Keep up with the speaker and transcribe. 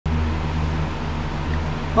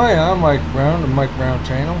Hi, I'm Mike Brown, the Mike Brown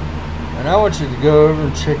channel, and I want you to go over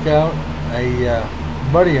and check out a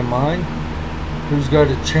buddy of mine who's got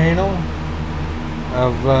a channel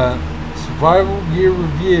of survival gear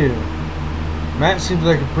review. Matt seems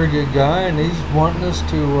like a pretty good guy, and he's wanting us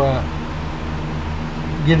to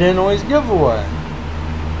get in on his giveaway.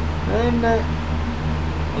 And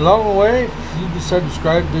along the way, if you decide to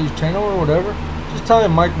subscribe to his channel or whatever, just tell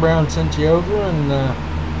him Mike Brown sent you over, and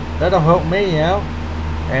that'll help me out.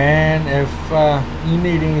 And if you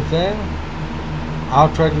need anything,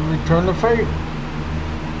 I'll try to return the favor.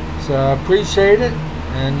 So I appreciate it,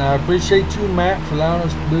 and I appreciate you, Matt, for allowing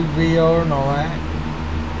us to do VR and all that,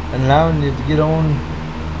 and allowing you to get on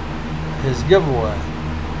his giveaway.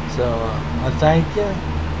 So I thank you,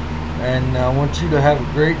 and I want you to have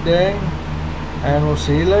a great day, and we'll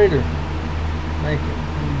see you later. Thank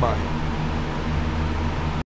you. Bye.